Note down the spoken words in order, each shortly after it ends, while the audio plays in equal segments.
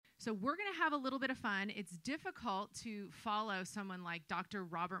So we're going to have a little bit of fun. It's difficult to follow someone like Dr.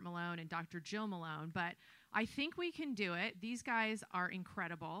 Robert Malone and Dr. Jill Malone, but I think we can do it. These guys are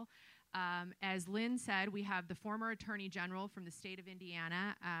incredible. As Lynn said, we have the former Attorney General from the state of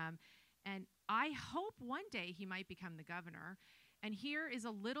Indiana, and I hope one day he might become the governor. And here is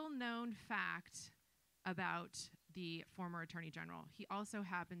a little known fact about the former Attorney General. He also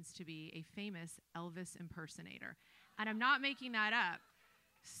happens to be a famous Elvis impersonator. And I'm not making that up.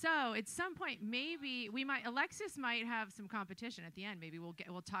 So at some point, maybe Alexis might have some competition at the end. Maybe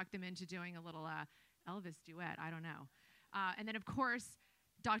we'll talk them into doing a little Elvis duet. I don't know. And then, of course,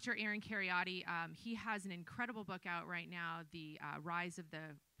 Dr. Aaron Kheriaty, he has an incredible book out right now, The Rise of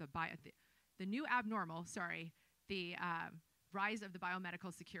the New Abnormal, the Rise of the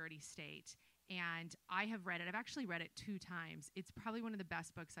Biomedical Security State. And I have read it. I've actually read it 2 times. It's probably one of the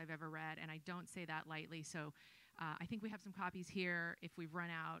best books I've ever read, and I don't say that lightly. So I think we have some copies here. If we've run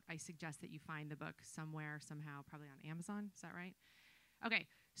out, I suggest that you find the book somewhere, somehow, probably on Amazon. Is that right? Okay,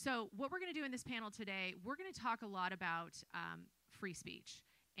 so what we're going to do in this panel today, we're going to talk a lot about free speech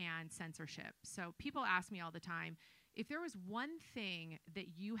and censorship. So people ask me all the time, if there was one thing that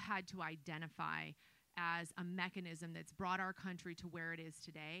you had to identify as a mechanism that's brought our country to where it is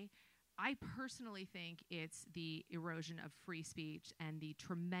today, I personally think it's the erosion of free speech and the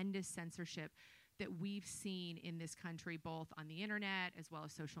tremendous censorship that we've seen in this country, both on the internet as well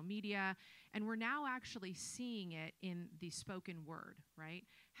as social media. And we're now actually seeing it in the spoken word, right?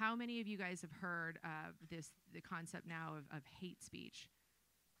 How many of you guys have heard the concept now of hate speech,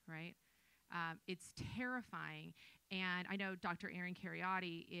 right? It's terrifying. And I know Dr. Aaron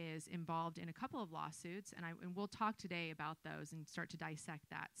Kheriaty is involved in a couple of lawsuits, and we'll talk today about those and start to dissect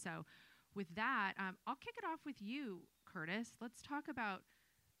that. So with that, I'll kick it off with you, Curtis. Let's talk about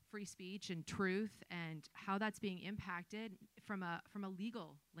free speech and truth and how that's being impacted from a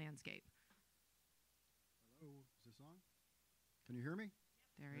legal landscape. Hello, is this on? Can you hear me?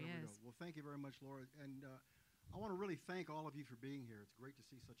 There he is. Well, thank you very much, Laura. And I want to really thank all of you for being here. It's great to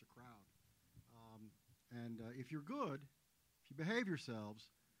see such a crowd. And if you're good, if you behave yourselves,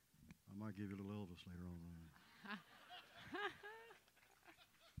 I might give you a little Elvis later on.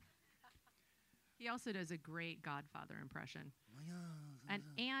 He also does a great Godfather impression.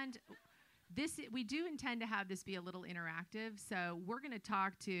 And this, we do intend to have this be a little interactive, so we're going to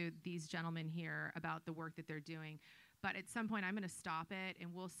talk to these gentlemen here about the work that they're doing. But at some point, I'm going to stop it,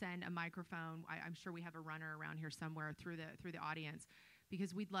 and we'll send a microphone. I'm sure we have a runner around here somewhere through the audience,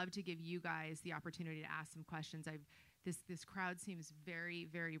 because we'd love to give you guys the opportunity to ask some questions. This crowd seems very,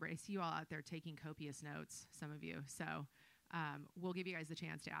 very ready. I see you all out there taking copious notes, some of you. So we'll give you guys the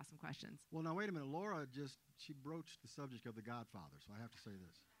chance to ask some questions. Well, now, wait a minute. Laura she broached the subject of The Godfather, so I have to say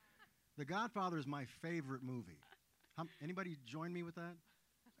this. The Godfather is my favorite movie. Anybody join me with that?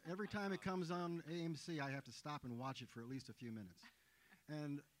 Every time it comes on AMC, I have to stop and watch it for at least a few minutes.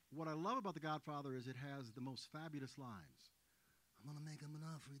 And what I love about The Godfather is it has the most fabulous lines. I'm going to make him an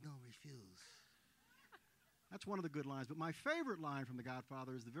offer he don't refuse. That's one of the good lines. But my favorite line from The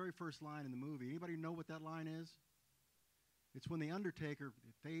Godfather is the very first line in the movie. Anybody know what that line is? It's when the Undertaker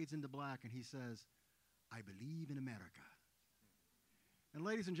fades into black and he says, I believe in America. And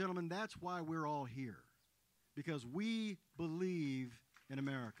ladies and gentlemen, that's why we're all here. Because we believe in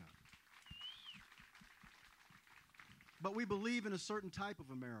America. But we believe in a certain type of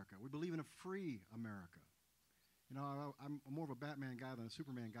America. We believe in a free America. You know, I'm more of a Batman guy than a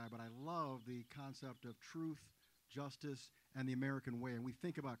Superman guy, but I love the concept of truth, justice, and the American way. And we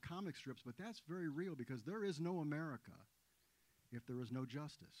think about comic strips, but that's very real because there is no America if there is no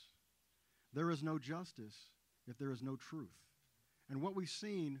justice. There is no justice if there is no truth. And what we've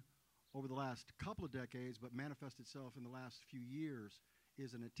seen over the last couple of decades, but manifest itself in the last few years,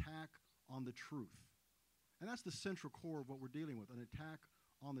 is an attack on the truth. And that's the central core of what we're dealing with, an attack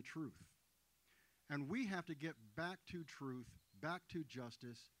on the truth. And we have to get back to truth, back to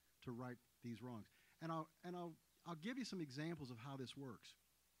justice to right these wrongs. And I'll give you some examples of how this works.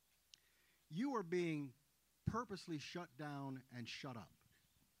 You are being purposely shut down and shut up.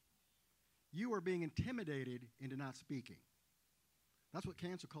 You are being intimidated into not speaking. That's what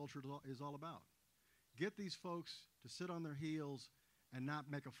cancel culture is all about. Get these folks to sit on their heels and not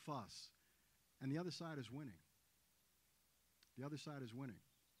make a fuss. And the other side is winning. The other side is winning.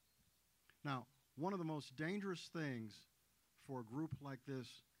 Now, one of the most dangerous things for a group like this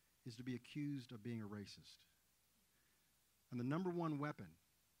is to be accused of being a racist. And the number one weapon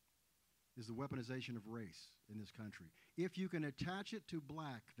is the weaponization of race in this country. If you can attach it to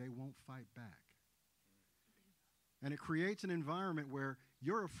black, they won't fight back. And it creates an environment where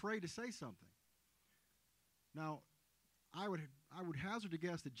you're afraid to say something. Now, I I would hazard to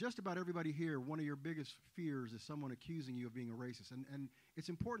guess that just about everybody here, one of your biggest fears is someone accusing you of being a racist. And it's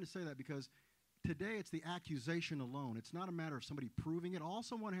important to say that because today it's the accusation alone. It's not a matter of somebody proving it. All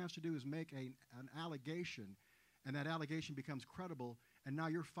someone has to do is make an allegation, and that allegation becomes credible, and now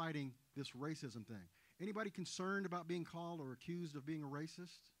you're fighting this racism thing. Anybody concerned about being called or accused of being a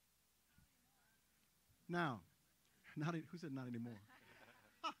racist? Now, who said not anymore?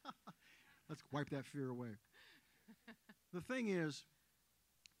 Let's wipe that fear away. The thing is,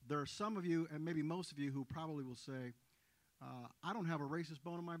 there are some of you, and maybe most of you, who probably will say, I don't have a racist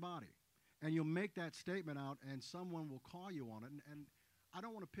bone in my body. And you'll make that statement out, and someone will call you on it. And I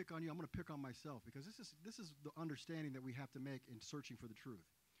don't want to pick on you. I'm going to pick on myself, because this is the understanding that we have to make in searching for the truth.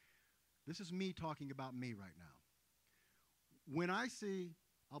 This is me talking about me right now. When I see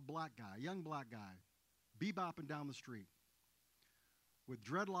a black guy, a young black guy, bebopping down the street with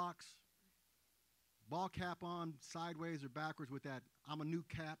dreadlocks, ball cap on sideways or backwards with that I'm a new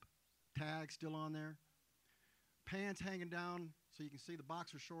cap tag still on there, pants hanging down so you can see the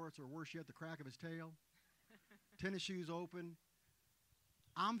boxer shorts, or worse yet, the crack of his tail, tennis shoes open,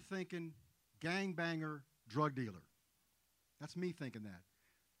 I'm thinking gangbanger, drug dealer. That's me thinking that.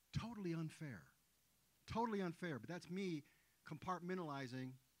 Totally unfair. Totally unfair, but that's me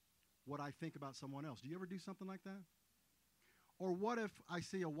compartmentalizing what I think about someone else. Do you ever do something like that? Or what if I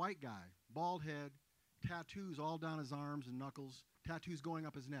see a white guy, bald head, tattoos all down his arms and knuckles, tattoos going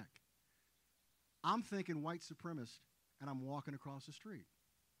up his neck? I'm thinking white supremacist, and I'm walking across the street.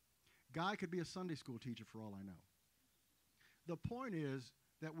 Guy could be a Sunday school teacher for all I know. The point is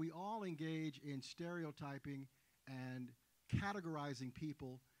that we all engage in stereotyping and categorizing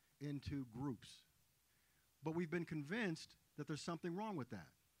people into groups. But we've been convinced that there's something wrong with that.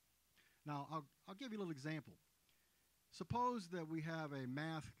 Now, I'll give you a little example. Suppose that we have a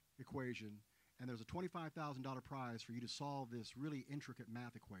math equation, and there's a $25,000 prize for you to solve this really intricate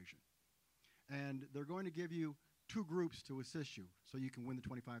math equation. And they're going to give you two groups to assist you so you can win the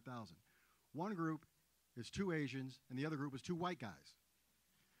 $25,000. One group is 2 Asians, and the other group is 2 white guys.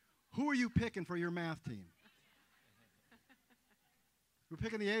 Who are you picking for your math team? We're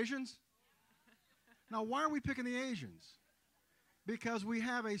picking the Asians? Now, why are we picking the Asians? Because we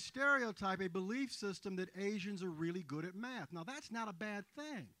have a stereotype, a belief system that Asians are really good at math. Now, that's not a bad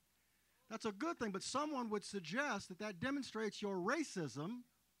thing. That's a good thing, but someone would suggest that that demonstrates your racism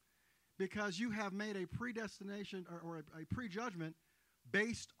because you have made a predestination or a prejudgment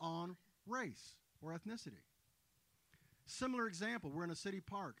based on race or ethnicity. Similar example, we're in a city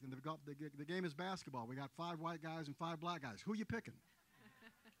park, and the game is basketball. We got 5 white guys and 5 black guys. Who are you picking?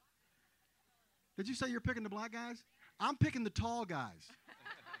 Did you say you're picking the black guys? I'm picking the tall guys.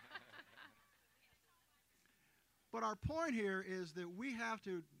 But our point here is that we have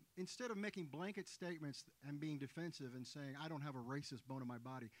to, instead of making blanket statements and being defensive and saying, I don't have a racist bone in my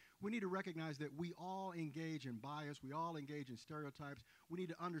body, we need to recognize that we all engage in bias. We all engage in stereotypes. We need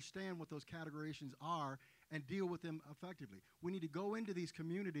to understand what those categorizations are and deal with them effectively. We need to go into these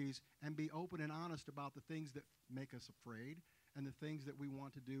communities and be open and honest about the things that make us afraid and the things that we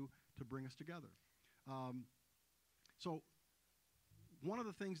want to do to bring us together. So one of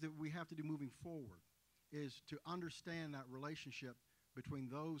the things that we have to do moving forward is to understand that relationship between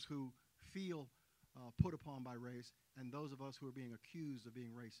those who feel put upon by race and those of us who are being accused of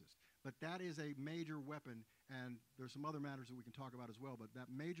being racist. But that is a major weapon, and there's some other matters that we can talk about as well, but that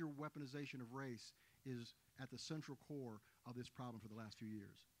major weaponization of race is at the central core of this problem for the last few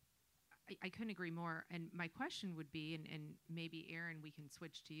years. I couldn't agree more. And my question would be, and maybe Aaron, we can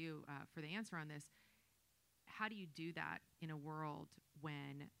switch to you for the answer on this. How do you do that in a world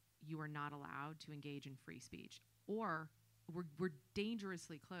when you are not allowed to engage in free speech? Or we're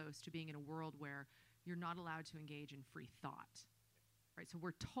dangerously close to being in a world where you're not allowed to engage in free thought, right? So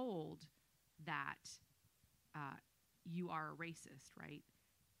we're told that you are a racist, right?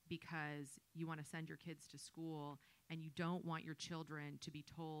 Because you want to send your kids to school and you don't want your children to be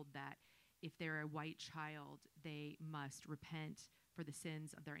told that if they're a white child, they must repent for the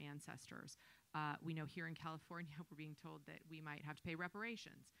sins of their ancestors. We know here in California, we're being told that we might have to pay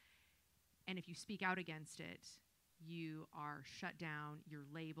reparations. And if you speak out against it, you are shut down, you're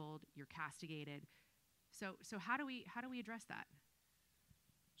labeled, you're castigated. So how do we address that?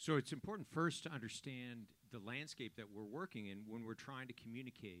 So it's important first to understand the landscape that we're working in when we're trying to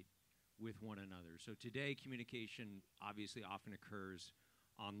communicate with one another. So today, communication obviously often occurs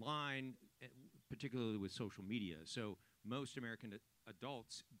online, particularly with social media. So most American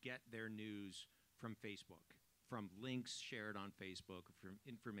adults get their news from Facebook, from links shared on Facebook, from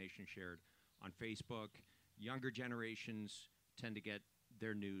information shared on Facebook. Younger generations tend to get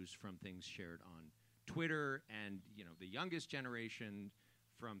their news from things shared on Twitter and the youngest generation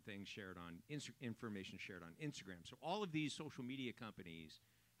from things shared on information shared on Instagram. So all of these social media companies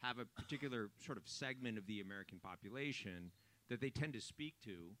have a particular sort of segment of the American population that they tend to speak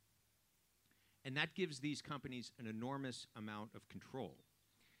to, and that gives these companies an enormous amount of control.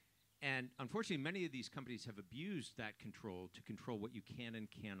 And unfortunately, many of these companies have abused that control to control what you can and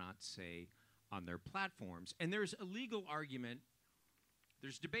cannot say on their platforms. And there's a legal argument.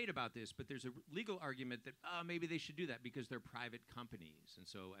 There's debate about this, but there's a legal argument that maybe they should do that because they're private companies. And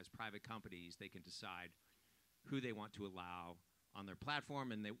so as private companies, they can decide who they want to allow on their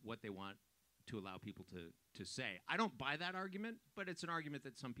platform and what they want to allow people to say. I don't buy that argument, but it's an argument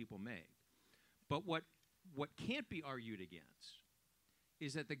that some people make. But what can't be argued against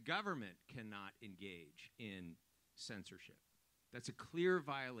is that the government cannot engage in censorship. That's a clear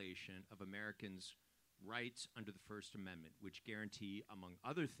violation of Americans' rights under the First Amendment, which guarantee, among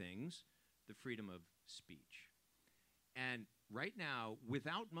other things, the freedom of speech. And right now,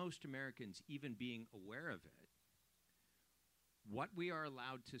 without most Americans even being aware of it, what we are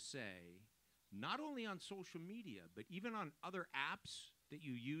allowed to say, not only on social media, but even on other apps that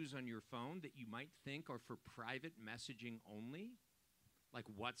you use on your phone that you might think are for private messaging only, like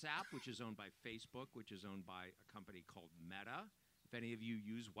WhatsApp, which is owned by Facebook, which is owned by a company called Meta. If any of you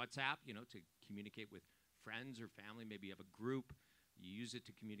use WhatsApp, to communicate with friends or family, maybe you have a group, you use it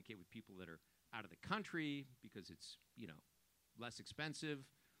to communicate with people that are out of the country because it's, less expensive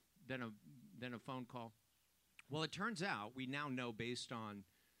than a phone call. Well, it turns out we now know, based on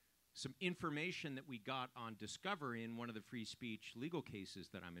some information that we got on discovery in one of the free speech legal cases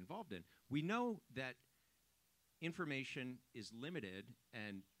that I'm involved in, we know that information is limited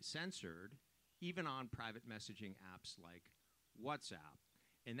and censored even on private messaging apps like WhatsApp.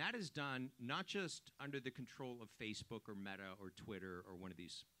 And that is done not just under the control of Facebook or Meta or Twitter or one of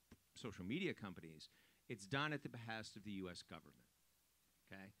these social media companies. It's done at the behest of the U.S. government.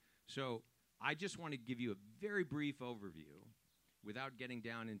 Okay? So I just want to give you a very brief overview, without getting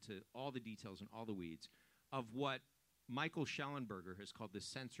down into all the details and all the weeds, of what Michael Schellenberger has called the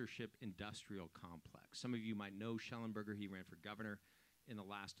censorship industrial complex. Some of you might know Schellenberger. He ran for governor in the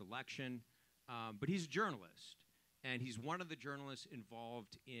last election. But he's a journalist, and he's one of the journalists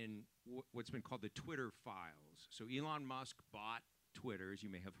involved in what's been called the Twitter files. So Elon Musk bought Twitter, as you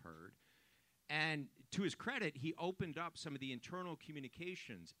may have heard. And to his credit, he opened up some of the internal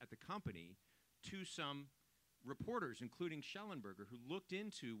communications at the company to some reporters, including Schellenberger, who looked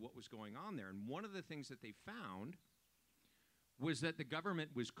into what was going on there. And one of the things that they found was that the government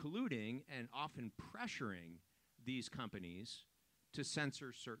was colluding and often pressuring these companies to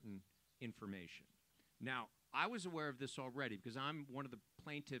censor certain information. Now, I was aware of this already because I'm one of the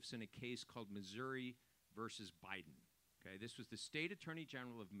plaintiffs in a case called Missouri versus Biden. Okay, this was the state attorney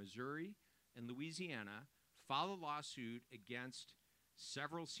general of Missouri and Louisiana filed a lawsuit against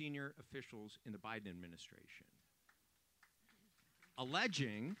several senior officials in the Biden administration,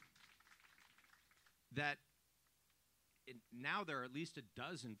 alleging that now there are at least a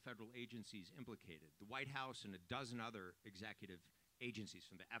dozen federal agencies implicated, the White House and a dozen other executive agencies,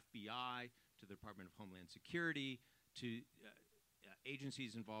 from the FBI to the Department of Homeland Security to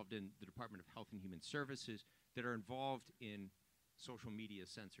agencies involved in the Department of Health and Human Services that are involved in social media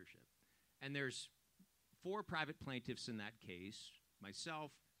censorship. And there's 4 private plaintiffs in that case,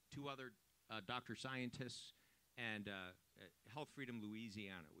 myself, 2 other doctor scientists, and Health Freedom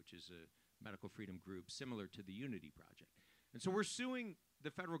Louisiana, which is a medical freedom group similar to the Unity Project. And so we're suing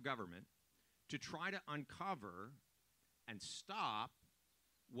the federal government to try to uncover and stop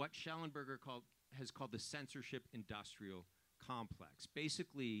what Schellenberger has called the censorship industrial complex.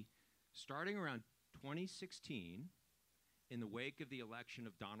 Basically, starting around 2016, in the wake of the election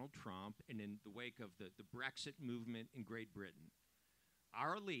of Donald Trump and in the wake of the Brexit movement in Great Britain,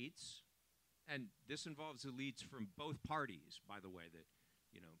 our elites, and this involves elites from both parties, by the way,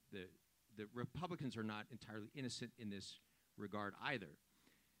 that the Republicans are not entirely innocent in this regard either.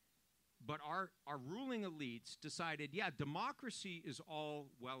 But our ruling elites decided, yeah, democracy is all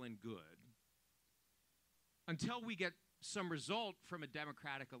well and good until we get some result from a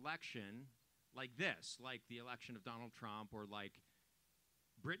democratic election like this, like the election of Donald Trump, or like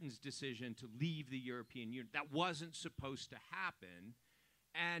Britain's decision to leave the European Union. That wasn't supposed to happen.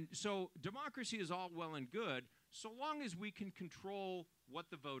 And so democracy is all well and good so long as we can control what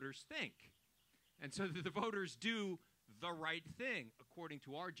the voters think. And so that the voters do the right thing according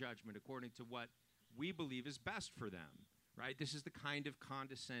to our judgment, according to what we believe is best for them, right? This is the kind of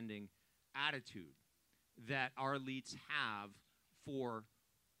condescending attitude that our elites have for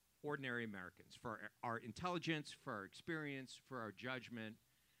ordinary Americans, for our intelligence, for our experience, for our judgment.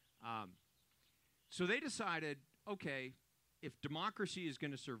 So they decided, okay, if democracy is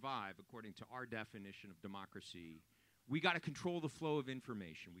going to survive according to our definition of democracy, we got to control the flow of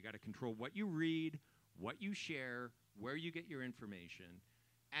information. We got to control what you read, what you share, where you get your information.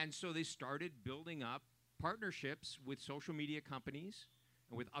 And so they started building up partnerships with social media companies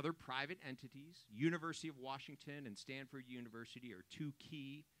and with other private entities. University of Washington and Stanford University are two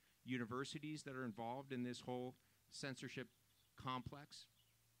key universities that are involved in this whole censorship complex.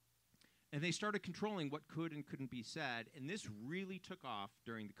 And they started controlling what could and couldn't be said, and this really took off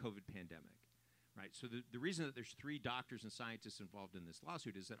during the COVID pandemic. Right? So the reason that there's 3 doctors and scientists involved in this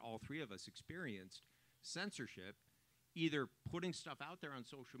lawsuit is that all 3 of us experienced censorship, either putting stuff out there on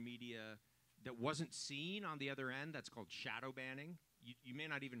social media that wasn't seen on the other end. That's called shadow banning. You may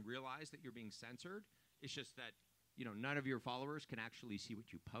not even realize that you're being censored. It's just that none of your followers can actually see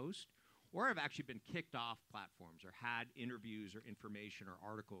what you post, or have actually been kicked off platforms or had interviews or information or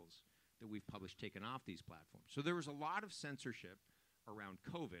articles that we've published taken off these platforms. So there was a lot of censorship around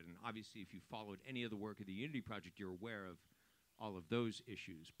COVID, and obviously if you followed any of the work of the Unity Project, you're aware of all of those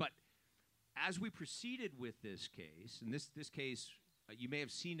issues. But as we proceeded with this case, and this case, you may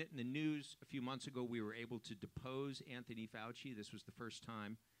have seen it in the news a few months ago, we were able to depose Anthony Fauci. This was the first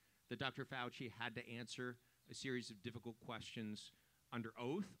time that Dr. Fauci had to answer a series of difficult questions under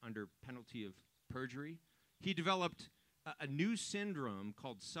oath, under penalty of perjury. He developed a new syndrome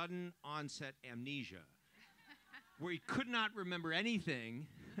called sudden onset amnesia, where he could not remember anything.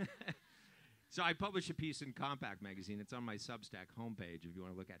 So I published a piece in Compact magazine. It's on my Substack homepage if you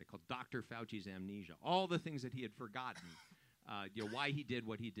want to look at it, called Dr. Fauci's Amnesia. All the things that he had forgotten, why he did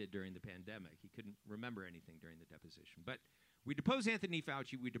what he did during the pandemic. He couldn't remember anything during the deposition. But we deposed Anthony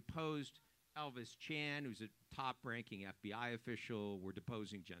Fauci. We deposed Elvis Chan, who's a top-ranking FBI official. We're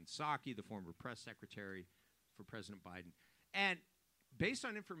deposing Jen Psaki, the former press secretary for President Biden. And based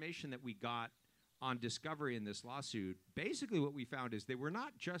on information that we got on discovery in this lawsuit, basically what we found is they were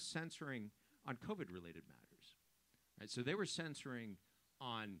not just censoring on COVID-related matters. Right? So they were censoring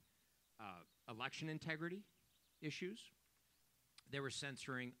on election integrity issues. They were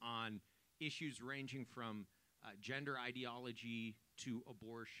censoring on issues ranging from gender ideology to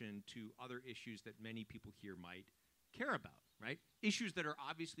abortion to other issues that many people here might care about, right? Issues that are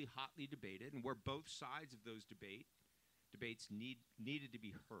obviously hotly debated and where both sides of those debates needed to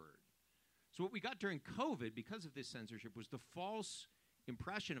be heard. So what we got during COVID, because of this censorship, was the false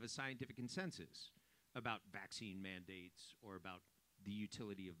impression of a scientific consensus about vaccine mandates or about the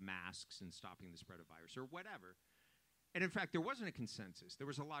utility of masks in stopping the spread of virus or whatever. And in fact, there wasn't a consensus. There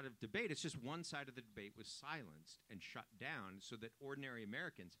was a lot of debate. It's just one side of the debate was silenced and shut down so that ordinary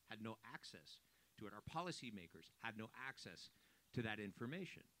Americans had no access to it. Our policymakers had no access to that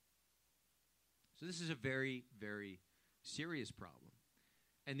information. So this is a very, very serious problem.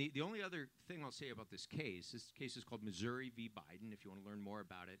 And the only other thing I'll say about this case is called Missouri v. Biden. If you want to learn more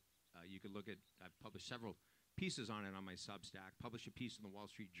about it, you can look at, I've published several pieces on it on my Substack. Published a piece in the Wall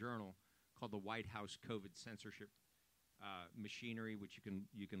Street Journal called The White House COVID Censorship Machinery, which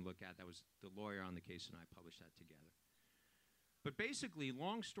you can look at. That was the lawyer on the case, and I published that together. But basically,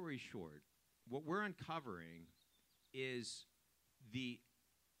 long story short, what we're uncovering is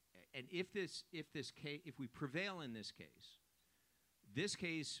if we prevail in this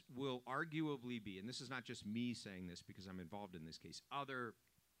case will arguably be, and this is not just me saying this because I'm involved in this case, other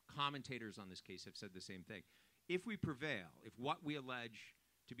commentators on this case have said the same thing. If we prevail, if what we allege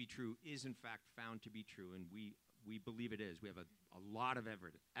to be true is in fact found to be true, and we believe it is, we have a lot of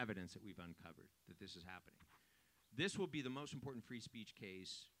evidence that we've uncovered that this is happening, this will be the most important free speech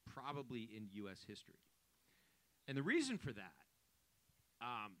case probably in U.S. history. And the reason for that,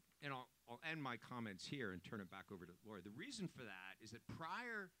 and I'll end my comments here and turn it back over to Laura. The reason for that is that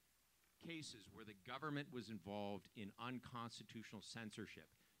prior cases where the government was involved in unconstitutional censorship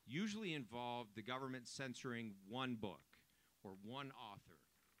usually involved the government censoring one book or one author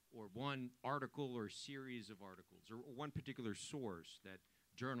or one article or series of articles or one particular source that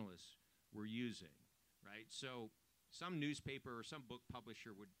journalists were using, right? So some newspaper or some book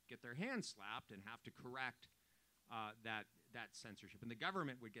publisher would get their hands slapped and have to correct that censorship. And the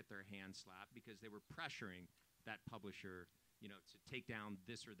government would get their hands slapped because they were pressuring that publisher, to take down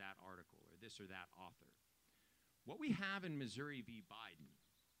this or that article or this or that author. What we have in Missouri v. Biden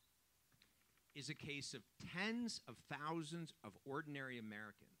is a case of tens of thousands of ordinary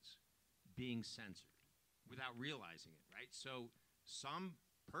Americans being censored without realizing it, right? So some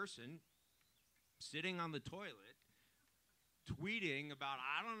person sitting on the toilet tweeting about,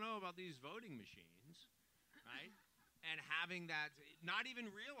 I don't know about these voting machines, right? And having that, not even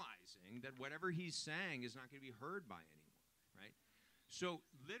realizing that whatever he's saying is not going to be heard by anyone, right? So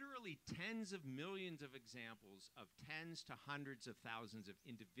literally tens of millions of examples of tens to hundreds of thousands of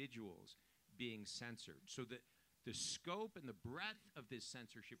individuals being censored. So the scope and the breadth of this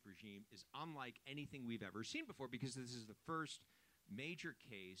censorship regime is unlike anything we've ever seen before, because this is the first major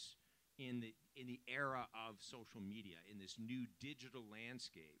case in the era of social media, in this new digital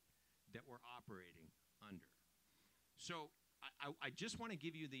landscape that we're operating under. So I just want to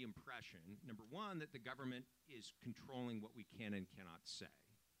give you the impression, number one, that the government is controlling what we can and cannot say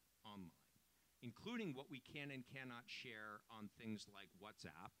online, including what we can and cannot share on things like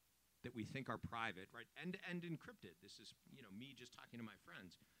WhatsApp that we think are private, right, and encrypted. This is, me just talking to my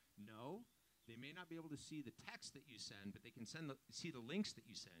friends. No, they may not be able to see the text that you send, but they can see the links that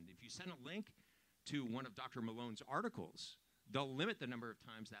you send. If you send a link to one of Dr. Malone's articles, they'll limit the number of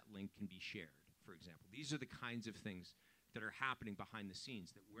times that link can be shared, for example. These are the kinds of things that are happening behind the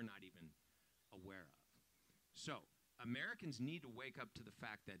scenes that we're not even aware of. So Americans need to wake up to the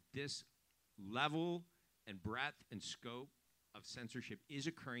fact that this level and breadth and scope of censorship is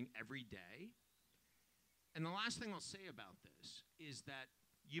occurring every day. And the last thing I'll say about this is that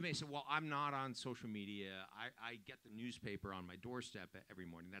you may say, well, I'm not on social media. I get the newspaper on my doorstep every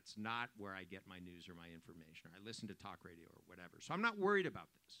morning. That's not where I get my news or my information. Or I listen to talk radio or whatever. So I'm not worried about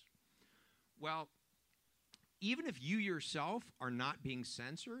this. Well, even if you yourself are not being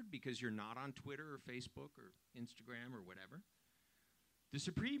censored because you're not on Twitter or Facebook or Instagram or whatever, the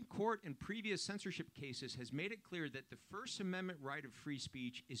Supreme Court in previous censorship cases has made it clear that the First Amendment right of free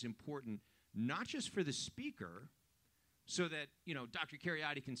speech is important not just for the speaker, so that, Dr.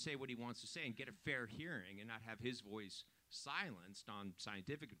 Kheriaty can say what he wants to say and get a fair hearing and not have his voice silenced on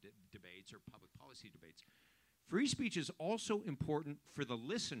scientific debates or public policy debates. Free speech is also important for the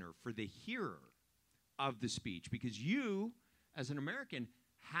listener, for the hearer of the speech, because you, as an American,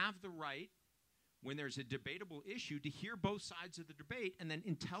 have the right, when there's a debatable issue, to hear both sides of the debate and then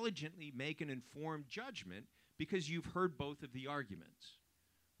intelligently make an informed judgment because you've heard both of the arguments,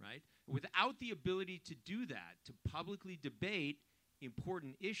 right? Without the ability to do that, to publicly debate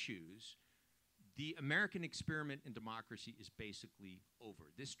important issues, the American experiment in democracy is basically over.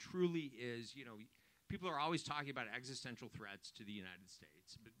 This truly is, people are always talking about existential threats to the United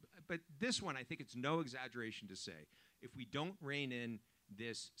States. But this one, I think it's no exaggeration to say, if we don't rein in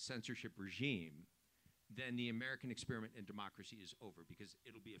this censorship regime, then the American experiment in democracy is over, because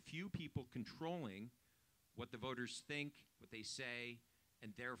it'll be a few people controlling what the voters think, what they say,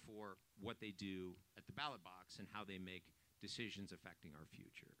 and therefore what they do at the ballot box and how they make decisions affecting our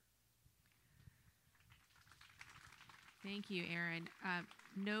future. Thank you, Aaron.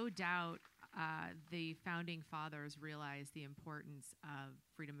 No doubt the founding fathers realized the importance of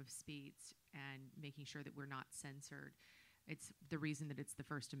freedom of speech and making sure that we're not censored. It's the reason that it's the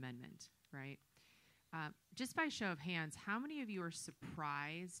First Amendment, right? Just by show of hands, how many of you are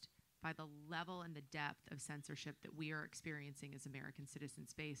surprised by the level and the depth of censorship that we are experiencing as American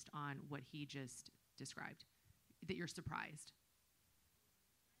citizens based on what he just described? That you're surprised?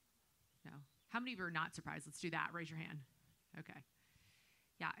 No? How many of you are not surprised? Let's do that. Raise your hand. Okay.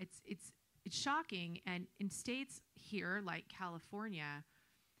 Yeah, it's shocking. And in states here like California,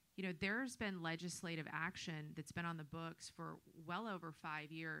 there's been legislative action that's been on the books for well over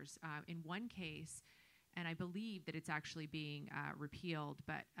 5 years. In one case, and I believe that it's actually being repealed,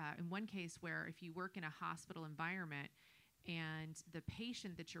 but in one case where if you work in a hospital environment and the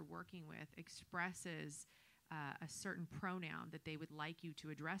patient that you're working with expresses a certain pronoun that they would like you to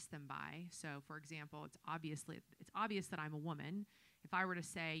address them by. So, for example, it's obvious that I'm a woman. If I were to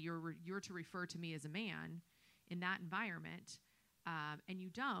say you're to refer to me as a man in that environment, and you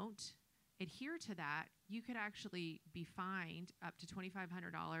don't adhere to that, you could actually be fined up to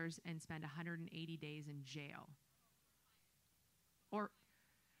 $2,500 and spend 180 days in jail. Or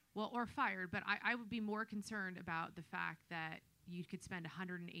fired. But I would be more concerned about the fact that you could spend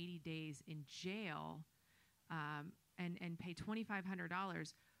 180 days in jail and pay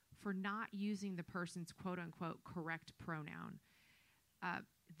 $2,500 for not using the person's quote-unquote correct pronoun.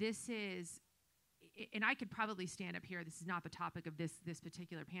 This is... And I could probably stand up here. This is not the topic of this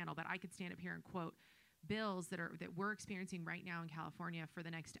particular panel, but I could stand up here and quote bills that we're experiencing right now in California for the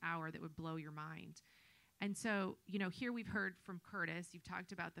next hour that would blow your mind. And so, here we've heard from Curtis. You've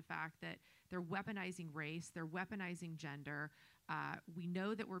talked about the fact that they're weaponizing race, they're weaponizing gender. We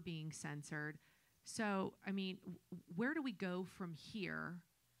know that we're being censored. So, where do we go from here,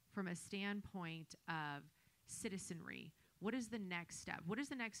 from a standpoint of citizenry? What is the next step? What is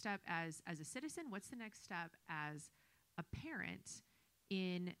the next step as a citizen? What's the next step as a parent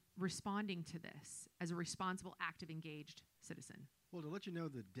in responding to this as a responsible, active, engaged citizen? Well, to let you know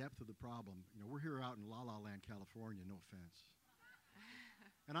the depth of the problem, we're here out in La La Land, California, no offense.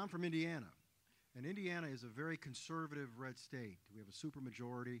 And I'm from Indiana. And Indiana is a very conservative red state. We have a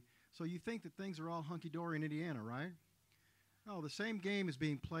supermajority. So you think that things are all hunky-dory in Indiana, right? No, the same game is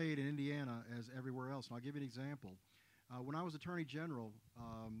being played in Indiana as everywhere else. And I'll give you an example. When I was Attorney General,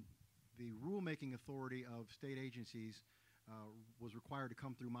 the rulemaking authority of state agencies was required to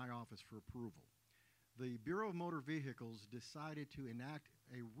come through my office for approval. The Bureau of Motor Vehicles decided to enact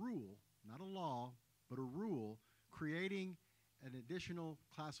a rule, not a law, but a rule, creating an additional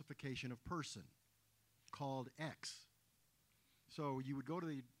classification of person called X. So you would go to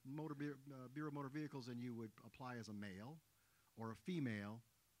the Bureau of Motor Vehicles and you would apply as a male or a female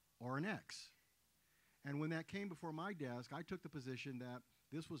or an X. And when that came before my desk, I took the position that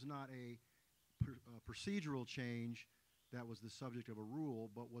this was not a procedural change that was the subject of a rule,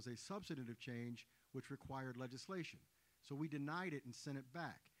 but was a substantive change which required legislation. So we denied it and sent it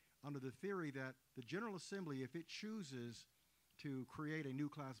back under the theory that the General Assembly, if it chooses to create a new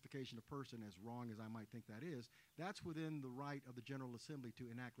classification of person, as wrong as I might think that is, that's within the right of the General Assembly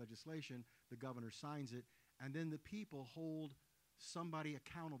to enact legislation. The governor signs it, and then the people hold somebody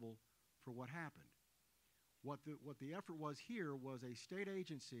accountable for what happened. What the effort was here was a state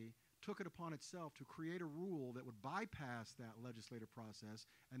agency took it upon itself to create a rule that would bypass that legislative process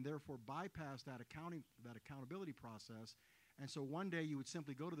and therefore bypass that accountability process. And so one day you would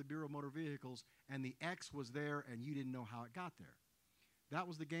simply go to the Bureau of Motor Vehicles and the X was there and you didn't know how it got there. That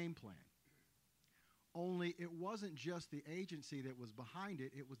was the game plan. Only it wasn't just the agency that was behind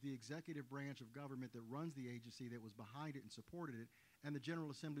it, it was the executive branch of government that runs the agency that was behind it and supported it, and the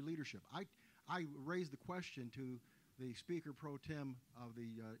General Assembly leadership. I raised the question to the Speaker Pro Tem of the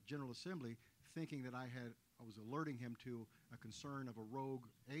General Assembly, thinking that I was alerting him to a concern of a rogue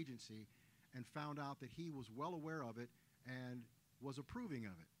agency, and found out that he was well aware of it and was approving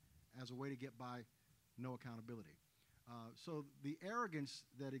of it as a way to get by no accountability. So the arrogance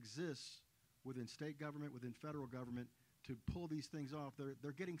that exists within state government, within federal government, to pull these things off,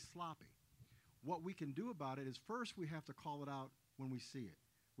 they're getting sloppy. What we can do about it is first we have to call it out when we see it.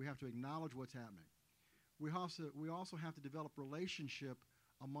 We have to acknowledge what's happening. We also have to develop relationship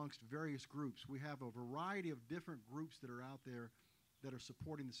amongst various groups. We have a variety of different groups that are out there that are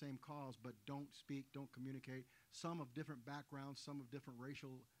supporting the same cause but don't speak, don't communicate, some of different backgrounds, some of different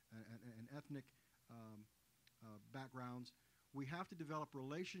racial and ethnic backgrounds. We have to develop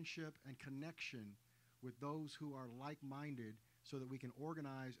relationship and connection with those who are like-minded so that we can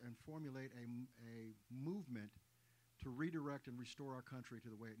organize and formulate a movement to redirect and restore our country to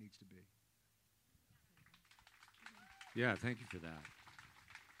the way it needs to be. Yeah, thank you for that.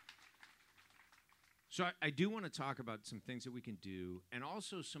 So I do want to talk about some things that we can do and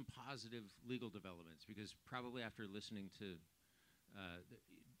also some positive legal developments, because probably after listening to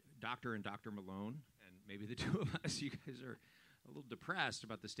Dr. and Dr. Malone, and maybe the two of us, you guys are a little depressed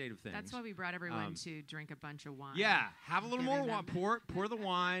about the state of things. That's why we brought everyone to drink a bunch of wine. Yeah, have a little more wine. Pour the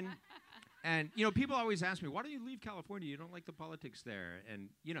wine. And, you know, people always ask me, why don't you leave California? You don't like the politics there. And,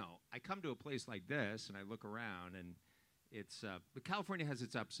 you know, I come to a place like this and I look around and it's, but California has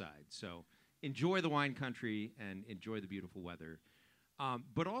its upside. So enjoy the wine country and enjoy the beautiful weather.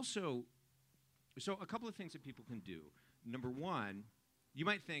 But also, so a couple of things that people can do. Number one, you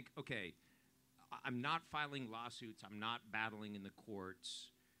might think, okay, I'm not filing lawsuits. I'm not battling in the courts.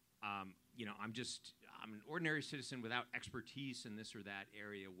 You know, I'm an ordinary citizen without expertise in this or that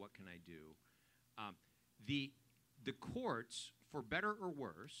area. What can I do? The courts, for better or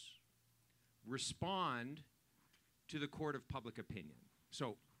worse, respond to the court of public opinion.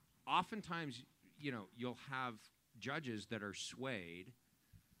 So oftentimes, you know, you'll have judges that are swayed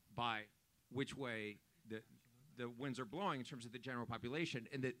by which way the winds are blowing in terms of the general population,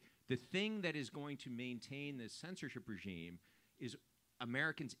 and that the thing that is going to maintain this censorship regime is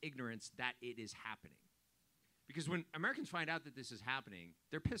Americans' ignorance that it is happening. Because when Americans find out that this is happening,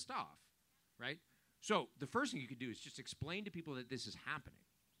 they're pissed off, right? So the first thing you could do is just explain to people that this is happening.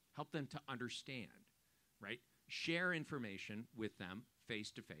 Help them to understand, right? Share information with them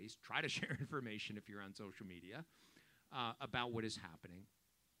face-to-face. Try to share information if you're on social media about what is happening,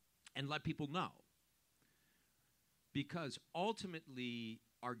 and let people know. Because ultimately,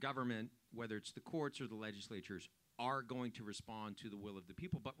 our government, whether it's the courts or the legislatures, are going to respond to the will of the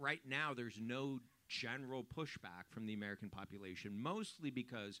people. But right now, there's no general pushback from the American population, mostly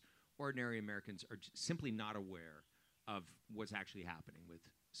because ordinary Americans are simply not aware of what's actually happening with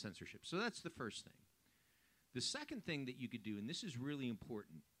censorship. So that's the first thing. The second thing that you could do, and this is really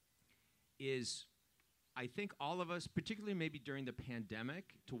important, is I think all of us, particularly maybe during the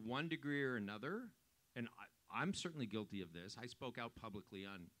pandemic, to one degree or another, and I'm certainly guilty of this. I spoke out publicly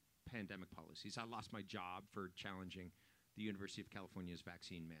on pandemic policies. I lost my job for challenging the University of California's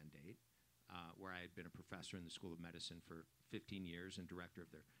vaccine mandate, where I had been a professor in the School of Medicine for 15 years and director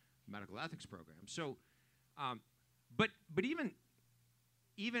of their medical ethics program. So, but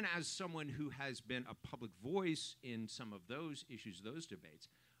even as someone who has been a public voice in some of those issues, those debates,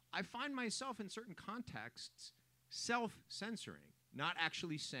 I find myself in certain contexts self-censoring, not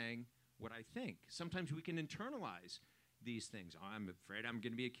actually saying what I think. Sometimes we can internalize these things. Oh, I'm afraid I'm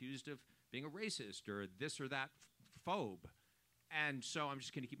going to be accused of being a racist or this or that phobe. And so I'm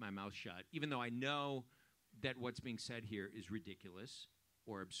just going to keep my mouth shut, even though I know that what's being said here is ridiculous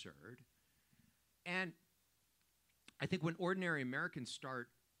or absurd. And I think when ordinary Americans start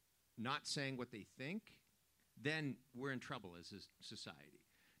not saying what they think, then we're in trouble as a society.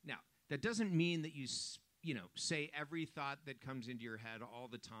 Now, that doesn't mean that you say every thought that comes into your head all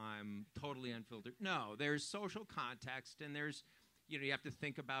the time, totally unfiltered. No, there's social context, and there's, you have to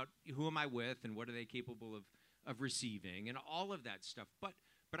think about who am I with and what are they capable of receiving and all of that stuff. But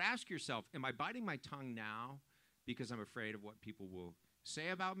ask yourself, am I biting my tongue now because I'm afraid of what people will say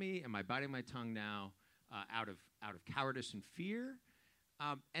about me? Am I biting my tongue now out of cowardice and fear?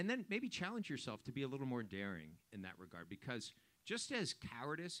 And then maybe challenge yourself to be a little more daring in that regard, because just as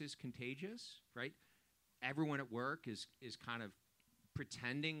cowardice is contagious, right? Everyone at work is kind of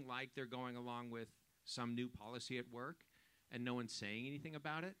pretending like they're going along with some new policy at work and no one's saying anything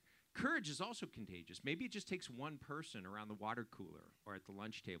about it. Courage is also contagious. Maybe it just takes one person around the water cooler or at the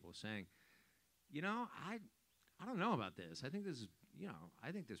lunch table saying, I don't know about this. I think this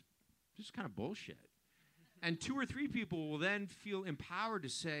is kind of bullshit. And 2 or 3 people will then feel empowered to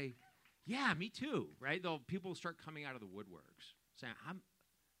say, yeah, me too, right? People will start coming out of the woodworks saying,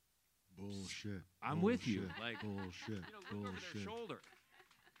 Bullshit. I'm with you. Like, bullshit. Look over their shoulder.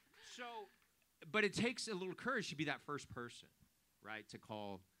 So, but it takes a little courage to be that first person, right, to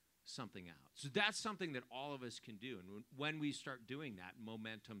call something out. So that's something that all of us can do. And when we start doing that,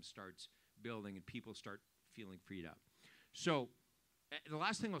 momentum starts building and people start feeling freed up. So the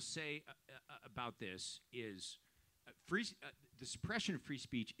last thing I'll say about this is the suppression of free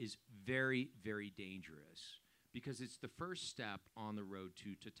speech is very, very dangerous, because it's the first step on the road to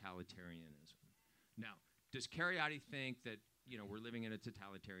totalitarianism. Now, does Kheriaty think that we're living in a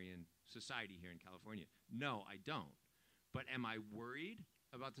totalitarian society here in California? No, I don't. But am I worried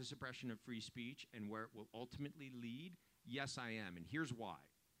about the suppression of free speech and where it will ultimately lead? Yes, I am, and here's why.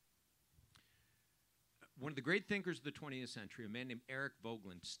 One of the great thinkers of the 20th century, a man named Eric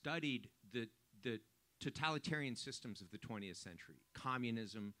Voegelin, studied the totalitarian systems of the 20th century: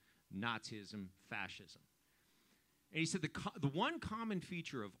 communism, Nazism, fascism. And he said the one common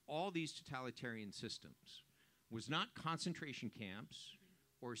feature of all these totalitarian systems was not concentration camps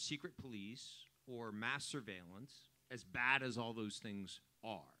or secret police or mass surveillance, as bad as all those things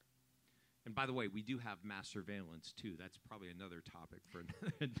are. And by the way, we do have mass surveillance too. That's probably another topic for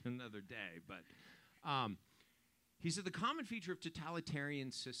another day. But he said the common feature of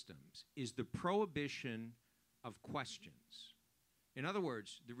totalitarian systems is the prohibition of questions. In other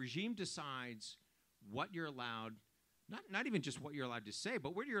words, the regime decides what you're allowed, not even just what you're allowed to say,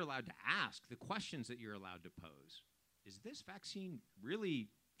 but what you're allowed to ask, the questions that you're allowed to pose. Is this vaccine really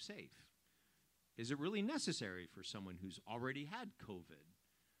safe? Is it really necessary for someone who's already had COVID?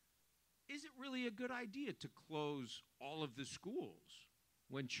 Is it really a good idea to close all of the schools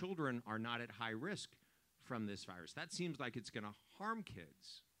when children are not at high risk from this virus? That seems like it's going to harm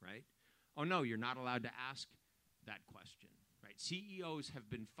kids, right? Oh, no, you're not allowed to ask that question, right? CEOs have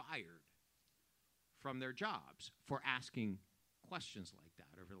been fired from their jobs for asking questions like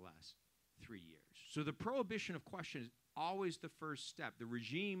that over the last 3 years. So the prohibition of questions is always the first step. The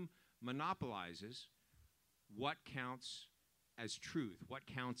regime monopolizes what counts as truth, what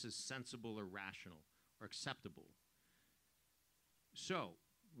counts as sensible or rational or acceptable. So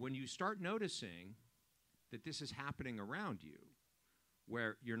when you start noticing that this is happening around you,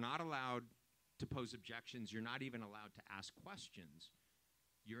 where you're not allowed to pose objections, you're not even allowed to ask questions,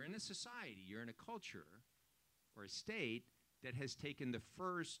 you're in a society, you're in a culture or a state that has taken the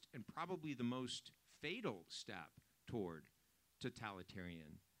first and probably the most fatal step toward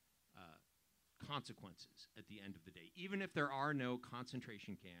totalitarian consequences at the end of the day. Even if there are no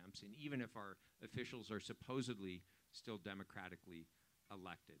concentration camps, and even if our officials are supposedly still democratically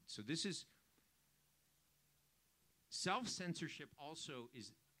elected. So this is, self-censorship also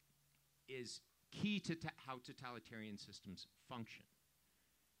is key to how totalitarian systems function.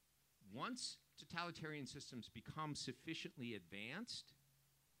 Once totalitarian systems become sufficiently advanced,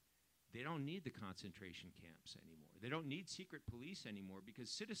 they don't need the concentration camps anymore. They don't need secret police anymore, because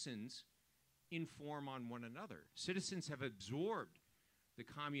citizens inform on one another. Citizens have absorbed the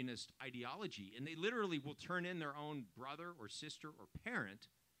communist ideology, and they literally will turn in their own brother or sister or parent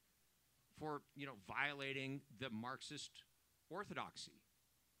for, violating the Marxist orthodoxy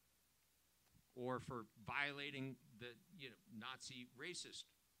or for violating the, Nazi racist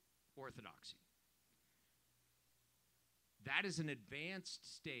orthodoxy. That is an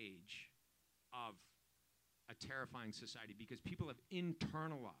advanced stage of a terrifying society because people have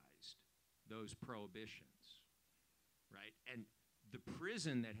internalized those prohibitions, right? And the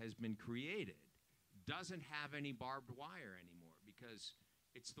prison that has been created doesn't have any barbed wire anymore because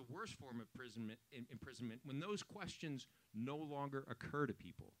it's the worst form of imprisonment when those questions no longer occur to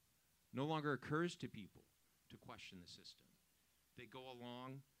people, no longer occurs to people to question the system. They go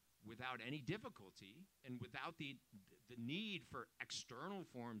along without any difficulty and without the need for external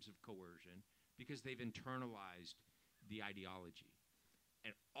forms of coercion because they've internalized the ideology.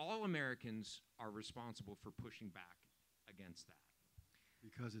 And all Americans are responsible for pushing back against that.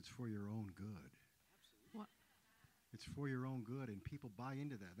 Because it's for your own good. What? It's for your own good, and people buy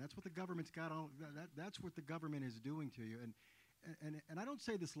into that. That's what the government's got on. That's what the government is doing to you. And I don't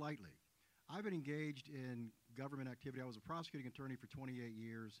say this lightly. I've been engaged in government activity. I was a prosecuting attorney for 28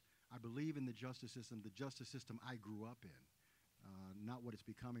 years. I believe in the justice system I grew up in, not what it's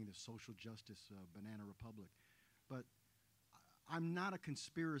becoming, the social justice banana republic. But I'm not a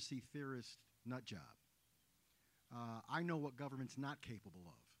conspiracy theorist nut job. I know what government's not capable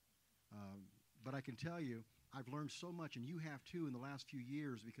of. But I can tell you, I've learned so much, and you have too, in the last few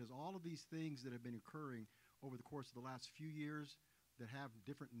years, because all of these things that have been occurring over the course of the last few years that have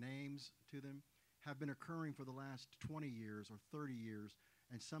different names to them have been occurring for the last 20 years or 30 years,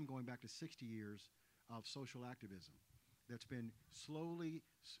 and some going back to 60 years of social activism that's been slowly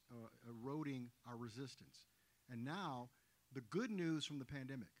eroding our resistance. And now, the good news from the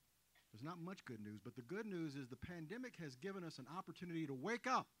pandemic, there's not much good news, but the good news is the pandemic has given us an opportunity to wake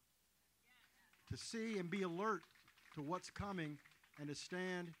up, to see and be alert to what's coming, and to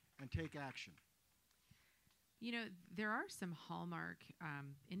stand and take action. There are some hallmark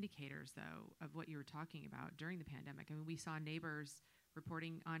indicators, though, of what you were talking about during the pandemic. I mean, we saw neighbors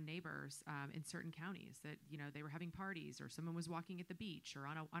reporting on neighbors in certain counties that, they were having parties or someone was walking at the beach or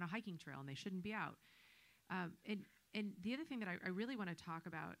on a hiking trail and they shouldn't be out. And the other thing that I really want to talk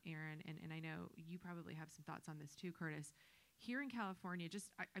about, Aaron, and I know you probably have some thoughts on this too, Curtis, here in California,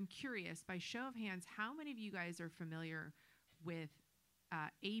 I'm curious, by show of hands, how many of you guys are familiar with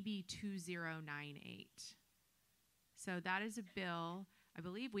AB 2098? So that is a bill. I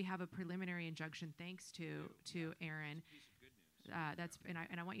believe we have a preliminary injunction thanks to Aaron.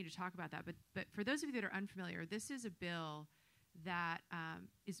 And I want you to talk about that. But for those of you that are unfamiliar, this is a bill that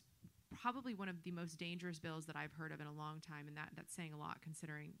is probably one of the most dangerous bills that I've heard of in a long time, and that's saying a lot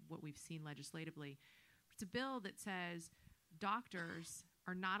considering what we've seen legislatively. It's a bill that says doctors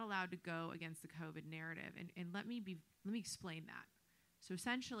are not allowed to go against the COVID narrative, and let me explain that. So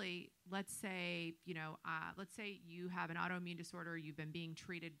essentially, let's say you have an autoimmune disorder, you've been being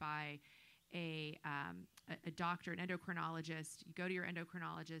treated by a doctor, an endocrinologist. You go to your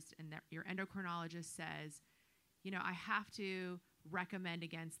endocrinologist, and your endocrinologist says, I have to recommend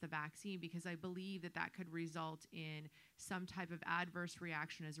against the vaccine because I believe that could result in some type of adverse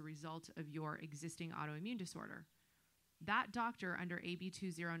reaction as a result of your existing autoimmune disorder. That doctor under AB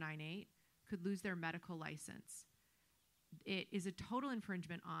 2098 could lose their medical license. It is a total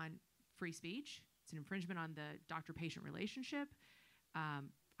infringement on free speech. It's an infringement on the doctor-patient relationship.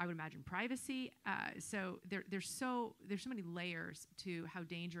 I would imagine privacy. So there's so many layers to how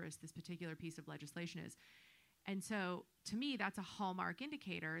dangerous this particular piece of legislation is. And so, to me, that's a hallmark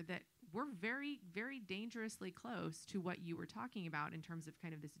indicator that we're very, very dangerously close to what you were talking about in terms of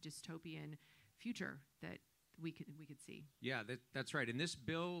kind of this dystopian future that we could see. Yeah, that's right. And this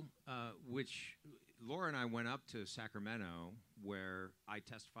bill, which Laura and I went up to Sacramento, where I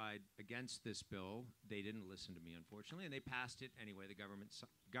testified against this bill. They didn't listen to me, unfortunately, and they passed it anyway. The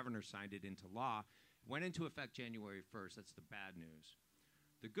governor signed it into law. Went into effect January 1st. That's the bad news.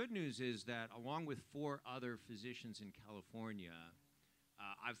 The good news is that along with 4 other physicians in California,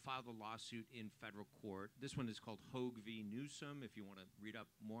 I've filed a lawsuit in federal court. This one is called Hogue v. Newsom. If you want to read up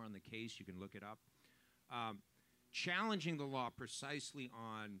more on the case, you can look it up. Challenging the law precisely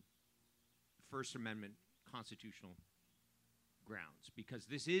on First Amendment constitutional grounds, because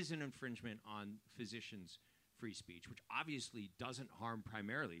this is an infringement on physicians' free speech, which obviously doesn't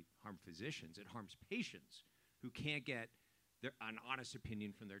primarily harm physicians. It harms patients who can't get an honest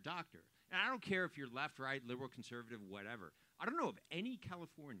opinion from their doctor. And I don't care if you're left, right, liberal, conservative, whatever. I don't know of any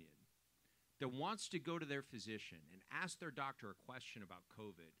Californian that wants to go to their physician and ask their doctor a question about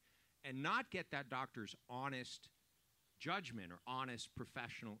COVID and not get that doctor's honest judgment or honest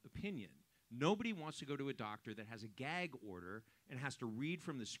professional opinion. Nobody wants to go to a doctor that has a gag order and has to read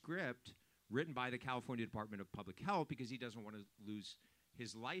from the script written by the California Department of Public Health because he doesn't want to lose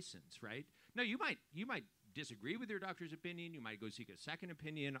his license, right? No, you might disagree with your doctor's opinion. You might go seek a second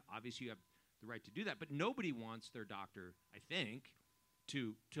opinion. Obviously, you have the right to do that. But nobody wants their doctor, I think,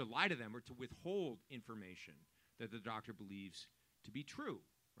 to lie to them or to withhold information that the doctor believes to be true,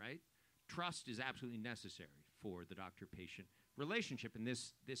 right? Trust is absolutely necessary for the doctor-patient relationship, and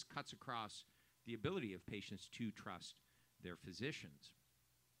this cuts across the ability of patients to trust their physicians.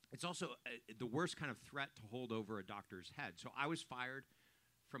 It's also the worst kind of threat to hold over a doctor's head. So I was fired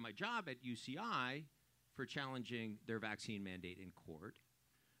from my job at UCI for challenging their vaccine mandate in court,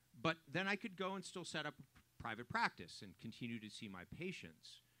 but then I could go and still set up a private practice and continue to see my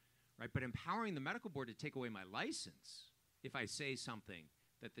patients, right? But empowering the medical board to take away my license if I say something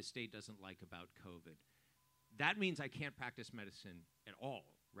that the state doesn't like about COVID, that means I can't practice medicine at all,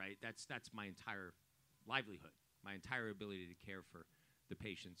 right? That's my entire livelihood, my entire ability to care for the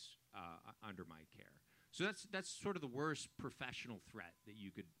patients under my care. So that's sort of the worst professional threat that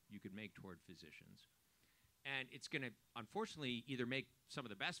you could make toward physicians. And it's going to, unfortunately, either make some of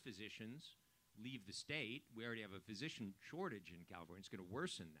the best physicians leave the state. We already have a physician shortage in California. It's going to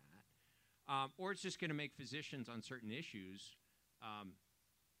worsen that. Or it's just going to make physicians on certain issues,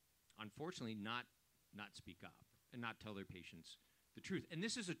 unfortunately, not speak up and not tell their patients the truth. And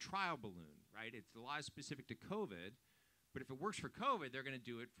this is a trial balloon, right? The law is specific to COVID, but if it works for COVID, they're going to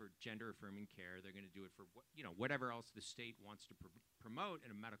do it for gender-affirming care. They're going to do it for whatever else the state wants to promote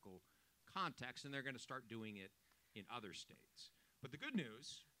in a medical context, and they're going to start doing it in other states. But the good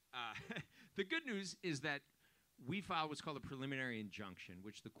news, is that we filed what's called a preliminary injunction,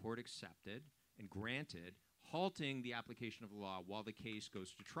 which the court accepted and granted, halting the application of the law while the case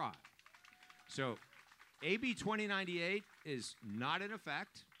goes to trial. So AB 2098 is not in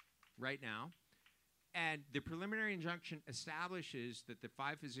effect right now, and the preliminary injunction establishes that the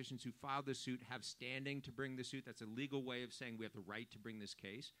 5 physicians who filed the suit have standing to bring the suit. That's a legal way of saying we have the right to bring this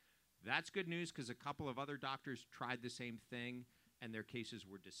case. That's good news because a couple of other doctors tried the same thing, and their cases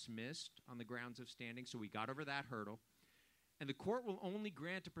were dismissed on the grounds of standing, so we got over that hurdle. And the court will only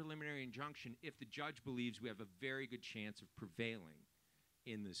grant a preliminary injunction if the judge believes we have a very good chance of prevailing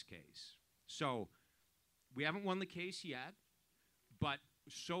in this case. So we haven't won the case yet, but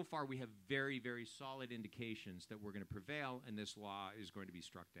so far we have very, very solid indications that we're going to prevail and this law is going to be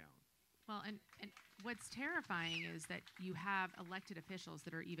struck down. Well, and what's terrifying is that you have elected officials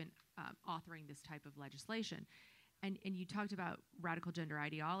that are even authoring this type of legislation. And you talked about radical gender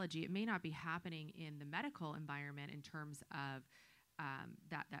ideology. It may not be happening in the medical environment in terms of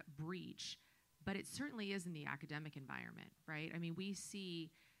that breach, but it certainly is in the academic environment, right? I mean, we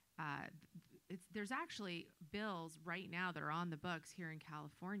see there's actually bills right now that are on the books here in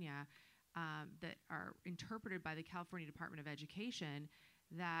California that are interpreted by the California Department of Education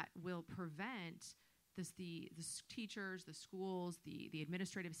that will prevent the teachers, the schools, the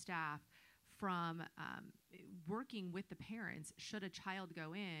administrative staff from working with the parents should a child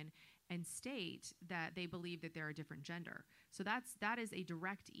go in and state that they believe that they're a different gender. So that is a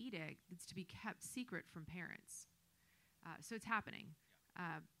direct edict that's to be kept secret from parents. So it's happening.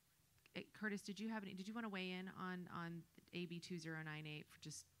 Curtis, did you want to weigh in on AB 2098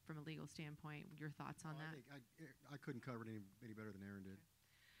 just from a legal standpoint? Your thoughts on that? I think I couldn't cover it any better than Aaron did.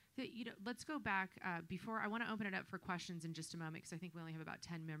 So, let's go back before I want to open it up for questions in just a moment because I think we only have about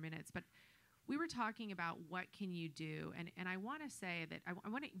 10 more minutes. But we were talking about what can you do, and I want to say that I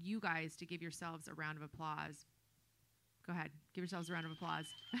want you guys to give yourselves a round of applause. Go ahead, give yourselves a round of applause.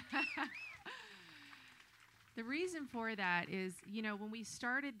 The reason for that is, when we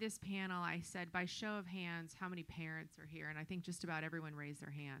started this panel, I said, by show of hands, how many parents are here? And I think just about everyone raised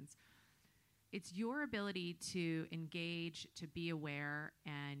their hands. It's your ability to engage, to be aware,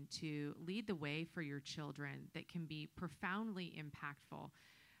 and to lead the way for your children that can be profoundly impactful.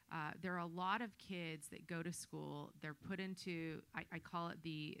 There are a lot of kids that go to school. They're put into, I call it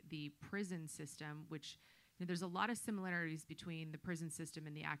the prison system, which there's a lot of similarities between the prison system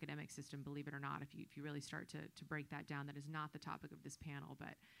and the academic system, believe it or not, if you really start to break that down. That is not the topic of this panel,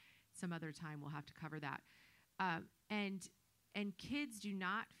 but some other time we'll have to cover that. And kids do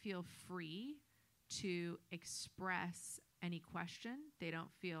not feel free to express any question. They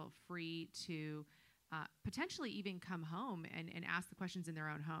don't feel free to potentially even come home and ask the questions in their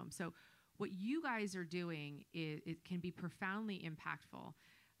own home. So what you guys are doing it can be profoundly impactful.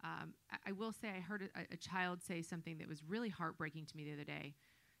 I will say I heard a child say something that was really heartbreaking to me the other day.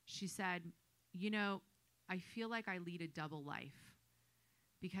 She said, I feel like I lead a double life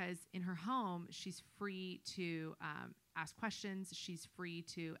because in her home, she's free to ask questions, she's free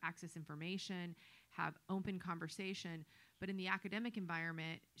to access information, have open conversation. But in the academic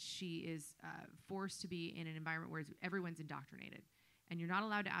environment, she is forced to be in an environment where everyone's indoctrinated. And you're not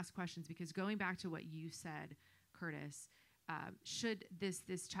allowed to ask questions, because going back to what you said, Curtis, should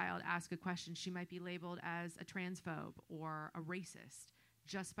this child ask a question, she might be labeled as a transphobe or a racist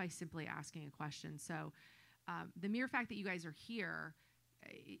just by simply asking a question. So the mere fact that you guys are here,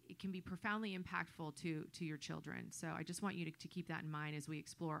 it can be profoundly impactful to your children. So I just want you to keep that in mind as we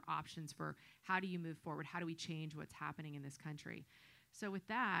explore options for how do you move forward, how do we change what's happening in this country. So with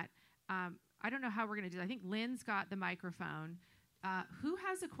that, I don't know how we're going to do that. I think Lynn's got the microphone. Who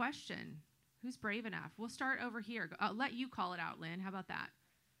has a question? Who's brave enough? We'll start over here. I'll let you call it out, Lynn. How about that?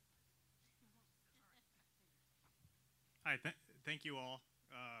 Hi, thank you all.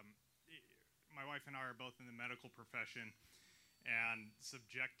 My wife and I are both in the medical profession and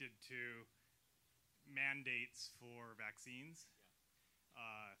subjected to mandates for vaccines,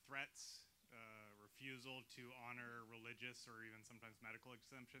 threats, refusal to honor religious or even sometimes medical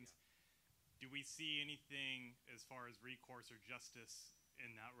exemptions. Do we see anything as far as recourse or justice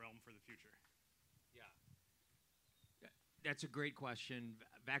in that realm for the future? Yeah. That's a great question.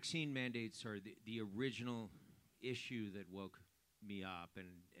 Vaccine mandates are the original issue that woke me up, and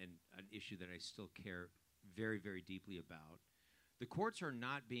an issue that I still care very, very deeply about. The courts are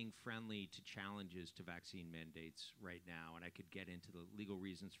not being friendly to challenges to vaccine mandates right now, and I could get into the legal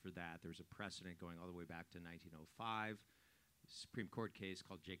reasons for that. There's a precedent going all the way back to 1905, a Supreme Court case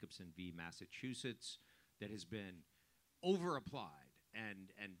called Jacobson v. Massachusetts that has been over-applied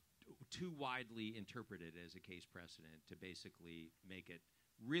and too widely interpreted as a case precedent to basically make it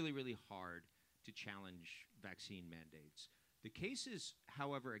really, really hard to challenge vaccine mandates. The cases,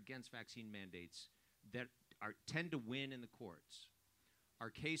 however, against vaccine mandates that tend to win in the courts are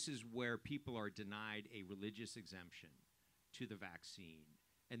cases where people are denied a religious exemption to the vaccine.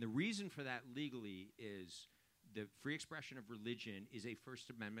 And the reason for that legally is the free expression of religion is a First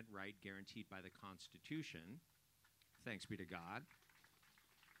Amendment right guaranteed by the Constitution. Thanks be to God.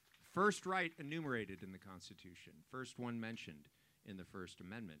 First right enumerated in the Constitution, first one mentioned in the First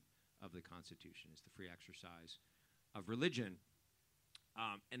Amendment of the Constitution is the free exercise of religion.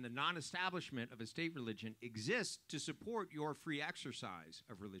 And the non-establishment of a state religion exists to support your free exercise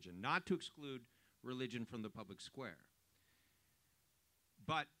of religion, not to exclude religion from the public square.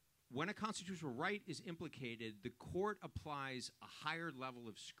 But when a constitutional right is implicated, the court applies a higher level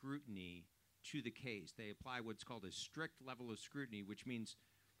of scrutiny to the case. They apply what's called a strict level of scrutiny, which means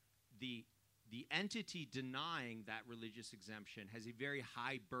the entity denying that religious exemption has a very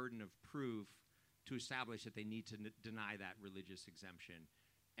high burden of proof to establish that they need to deny that religious exemption.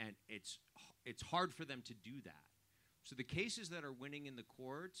 And it's hard for them to do that. So the cases that are winning in the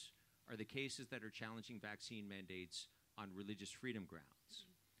courts are the cases that are challenging vaccine mandates on religious freedom grounds.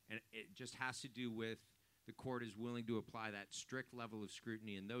 And it just has to do with the court is willing to apply that strict level of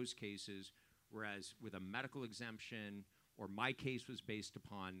scrutiny in those cases, whereas with a medical exemption, or my case was based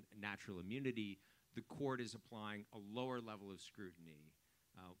upon natural immunity, the court is applying a lower level of scrutiny,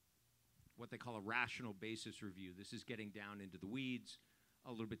 what they call a rational basis review. This is getting down into the weeds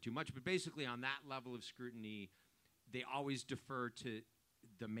a little bit too much, but basically on that level of scrutiny, they always defer to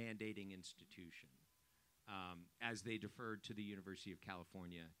the mandating institution, as they deferred to the University of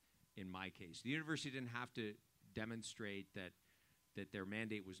California in my case. The university didn't have to demonstrate that their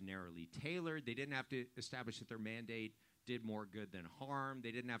mandate was narrowly tailored. They didn't have to establish that their mandate did more good than harm.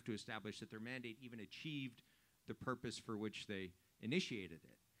 They didn't have to establish that their mandate even achieved the purpose for which they initiated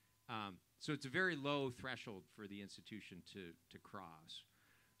it. So it's a very low threshold for the institution to cross.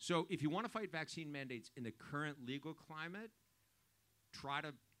 So if you want to fight vaccine mandates in the current legal climate, try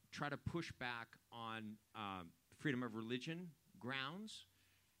to push back on freedom of religion grounds,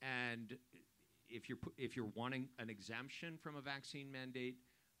 and if you're wanting an exemption from a vaccine mandate,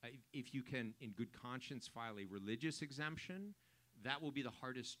 if you can, in good conscience, file a religious exemption, that will be the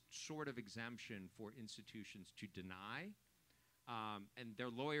hardest sort of exemption for institutions to deny. And their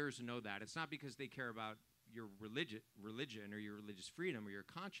lawyers know that. It's not because they care about your religion or your religious freedom or your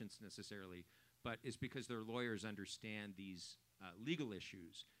conscience necessarily, but it's because their lawyers understand these legal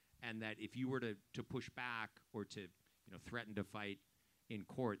issues, and that if you were to push back or to threaten to fight in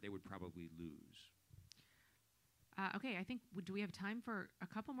court, they would probably lose. Okay, I think, do we have time for a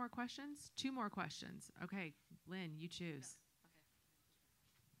couple more questions? 2 more questions. Okay, Lynn, you choose.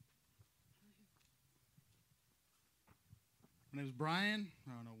 My name is Brian.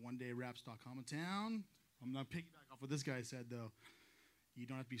 I don't know, OneDayRaps.com in town. I'm not piggyback off what this guy said, though. You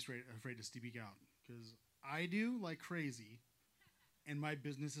don't have to be afraid to speak out, because I do like crazy. and my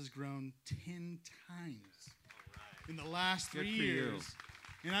business has grown 10 times in the last Good 3 for you. years.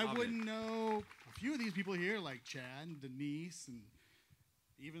 And I Love wouldn't know a few of these people here, like Chad and Denise and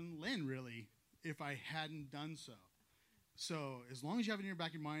even Lynn, really, if I hadn't done so. So as long as you have it in your back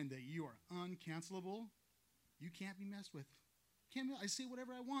of your mind that you are uncancelable, you can't be messed with. I say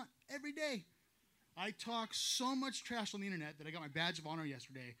whatever I want every day. I talk so much trash on the internet that I got my badge of honor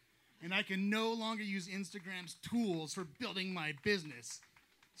yesterday, and I can no longer use Instagram's tools for building my business.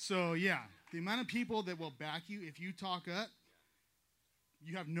 So yeah, the amount of people that will back you if you talk up,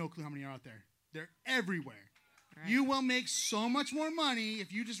 you have no clue how many are out there. They're everywhere. Right. You will make so much more money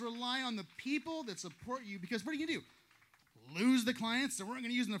if you just rely on the people that support you, because what are you going to do? Lose the clients that weren't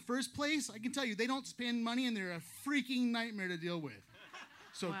going to use in the first place? I can tell you, they don't spend money, and they're a freaking nightmare to deal with.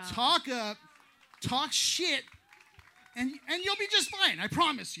 So Wow. talk up, talk shit, and you'll be just fine. I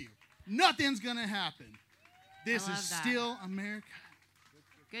promise you. Nothing's going to happen. This I is love that. still America.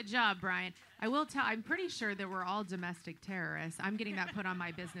 Good job, Brian. I will tell, I'm pretty sure that we're all domestic terrorists. I'm getting that put on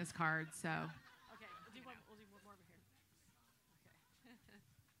my business card, so. Okay, we'll do one more over here.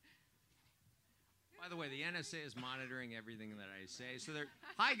 By the way, the NSA is monitoring everything that I say. So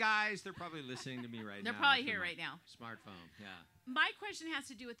hi guys, they're probably listening to me right now. They're probably through here my right now. Smartphone, yeah. My question has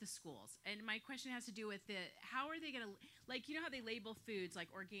to do with the schools, and my question has to do with how are they going to, like, you know how they label foods like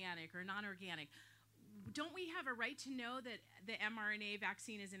organic or non-organic? Don't we have a right to know that the mRNA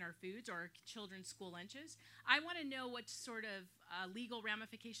vaccine is in our foods or our children's school lunches? I want to know what sort of legal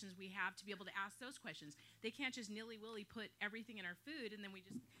ramifications we have to be able to ask those questions. They can't just nilly-willy put everything in our food, and then we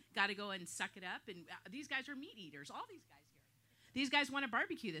just got to go and suck it up. And these guys are meat eaters, all these guys here. These guys want to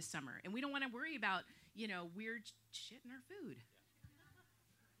barbecue this summer, and we don't want to worry about, weird shit in our food.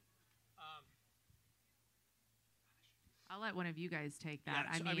 I'll let one of you guys take that.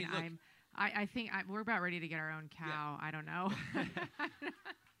 Yeah, so, I mean, look, I think we're about ready to get our own cow. Yeah. I don't know.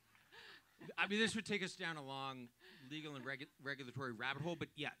 I mean, this would take us down a long legal and regulatory rabbit hole, but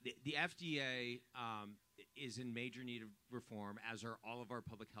yeah, the FDA is in major need of reform, as are all of our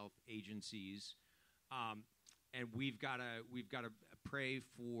public health agencies, and we've got to pray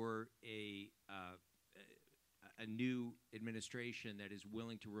for a new administration that is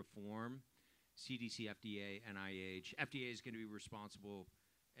willing to reform CDC, FDA, NIH. FDA is going to be responsible,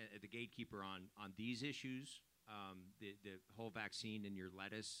 the gatekeeper on these issues, the whole vaccine in your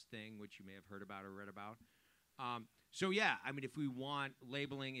lettuce thing, which you may have heard about or read about. So yeah, I mean, if we want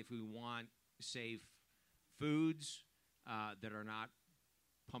labeling, if we want safe foods that are not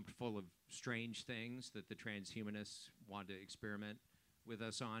pumped full of strange things that the transhumanists want to experiment with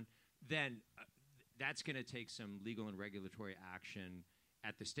us on, then that's going to take some legal and regulatory action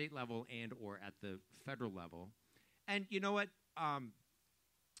at the state level and or at the federal level. And you know what?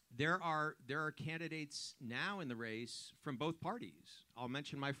 There are candidates now in the race from both parties. I'll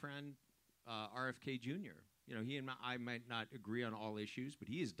mention my friend RFK Jr. He and I might not agree on all issues, but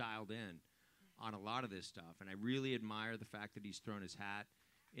he is dialed in on a lot of this stuff. And I really admire the fact that he's thrown his hat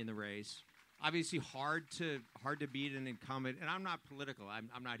in the race. Obviously, hard to beat an incumbent. And I'm not political.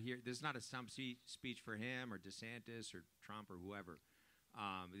 I'm not here. This is not a stump speech for him or DeSantis or Trump or whoever.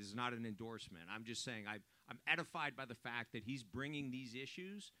 This is not an endorsement. I'm just saying I'm edified by the fact that he's bringing these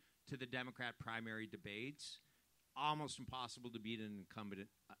issues to the Democrat primary debates. Almost impossible to beat an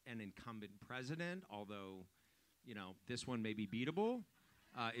incumbent president, although, this one may be beatable,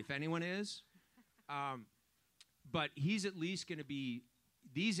 if anyone is. But he's at least going to be,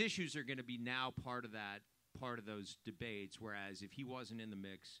 these issues are going to be now part of those debates, whereas if he wasn't in the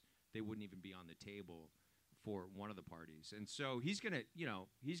mix, they wouldn't even be on the table for one of the parties. And so he's going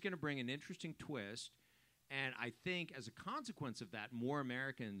to bring an interesting twist. And I think as a consequence of that, more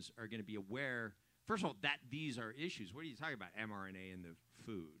Americans are going to be aware, first of all, that these are issues. What are you talking about? mRNA in the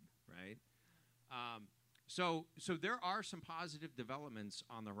food, right? So there are some positive developments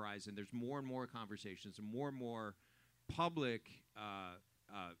on the horizon. There's more and more conversations and more public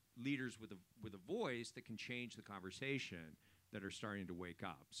leaders with a voice that can change the conversation that are starting to wake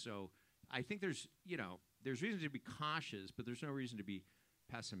up. So I think there's reason to be cautious, but there's no reason to be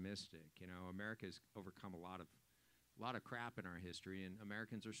pessimistic. America's overcome a lot of crap in our history, and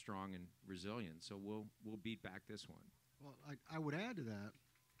Americans are strong and resilient. So we'll beat back this one. Well, I would add to that,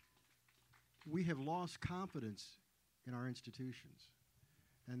 we have lost confidence in our institutions,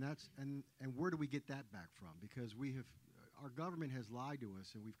 and where do we get that back from? Because our government has lied to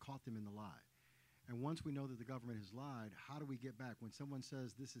us, and we've caught them in the lie. And once we know that the government has lied, how do we get back? When someone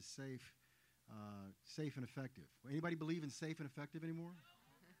says this is safe and effective, anybody believe in safe and effective anymore?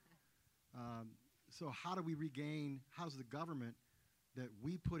 So how does the government that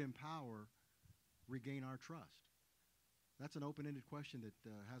we put in power regain our trust? that's an open-ended question that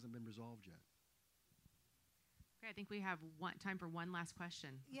hasn't been resolved yet. Okay, I think we have time for one last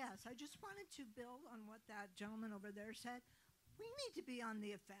question. Yes, I just wanted to build on what that gentleman over there said. We need to be on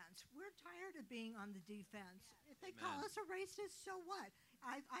the offense. We're tired of being on the defense. If they call us a racist, so what?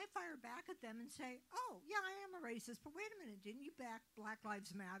 I fire back at them and say, oh, yeah, I am a racist, but wait a minute, didn't you back Black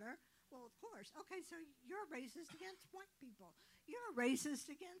Lives Matter? Well, of course. Okay, so you're a racist against white people. You're a racist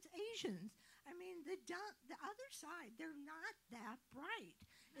against Asians. I mean, the other side, they're not that bright.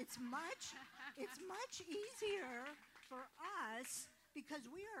 It's much easier for us because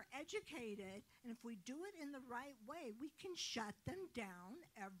we are educated, and if we do it in the right way, we can shut them down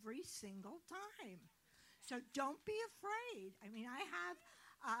every single time. So don't be afraid. I mean, I have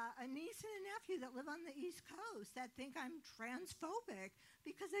a niece and a nephew that live on the East Coast that think I'm transphobic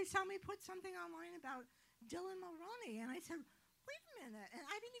because they saw me put something online about Dylan Mulroney, and I said, wait a minute, and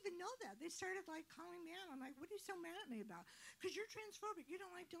I didn't even know that. They started, like, calling me out. I'm like, what are you so mad at me about? Because you're transphobic. You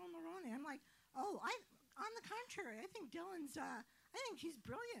don't like Dylan Mulroney. I'm like, oh, on the contrary, I think I think he's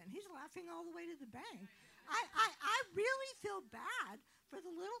brilliant. He's laughing all the way to the bank. I really feel bad for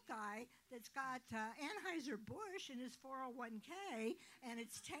the little guy that's got Anheuser-Busch in his 401k, and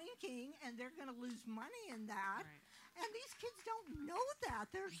it's tanking, and they're going to lose money in that. Right. And these kids don't know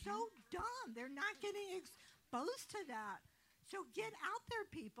that. They're so dumb. They're not getting exposed to that. So get out there,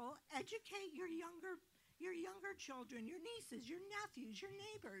 people. Educate your younger children, your nieces, your nephews, your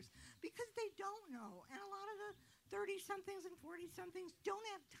neighbors, because they don't know. And a lot of the 30-somethings and 40-somethings don't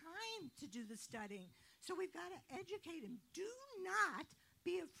have time to do the studying. So we've got to educate them. Do not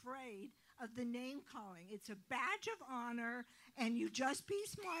be afraid of the name calling. It's a badge of honor, and you just be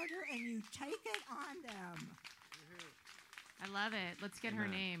smarter, and you take it on them. I love it. Let's get her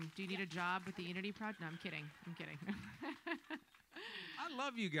name. Do you need a job with the Unity Project? No, I'm kidding. I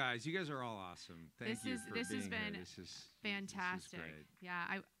love you guys. You guys are all awesome. Thank you for being has been here. This is fantastic. This is great.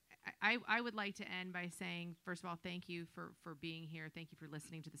 Yeah, I would like to end by saying, first of all, thank you for being here. Thank you for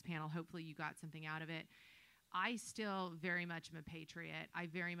listening to this panel. Hopefully you got something out of it. I still very much am a patriot. I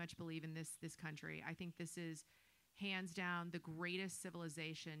very much believe in this country. I think this is hands down the greatest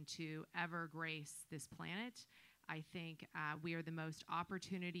civilization to ever grace this planet. I think we are the most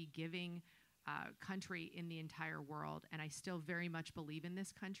opportunity-giving country in the entire world, and I still very much believe in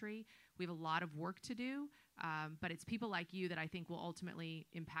this country. We have a lot of work to do, but it's people like you that I think will ultimately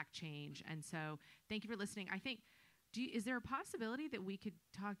impact change. And so thank you for listening. I think, is there a possibility that we could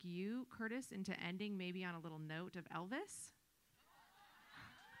talk you, Curtis, into ending maybe on a little note of Elvis?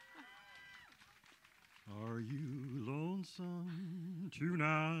 Are you lonesome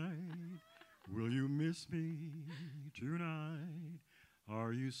tonight? Will you miss me tonight?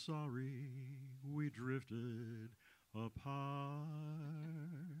 Are you sorry we drifted apart?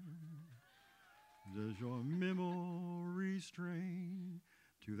 Does your memory strain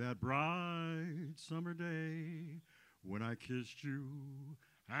to that bright summer day when I kissed you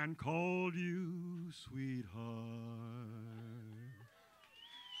and called you sweetheart?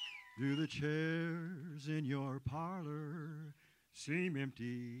 Do the chairs in your parlor seem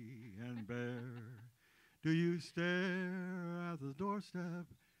empty and bare? Do you stare at the doorstep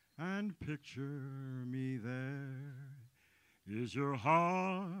and picture me there? Is your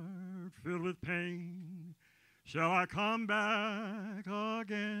heart filled with pain? Shall I come back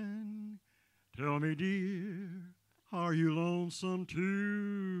again? Tell me, dear, are you lonesome tonight?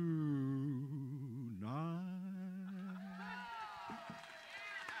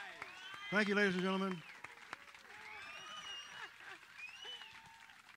 Thank you, ladies and gentlemen.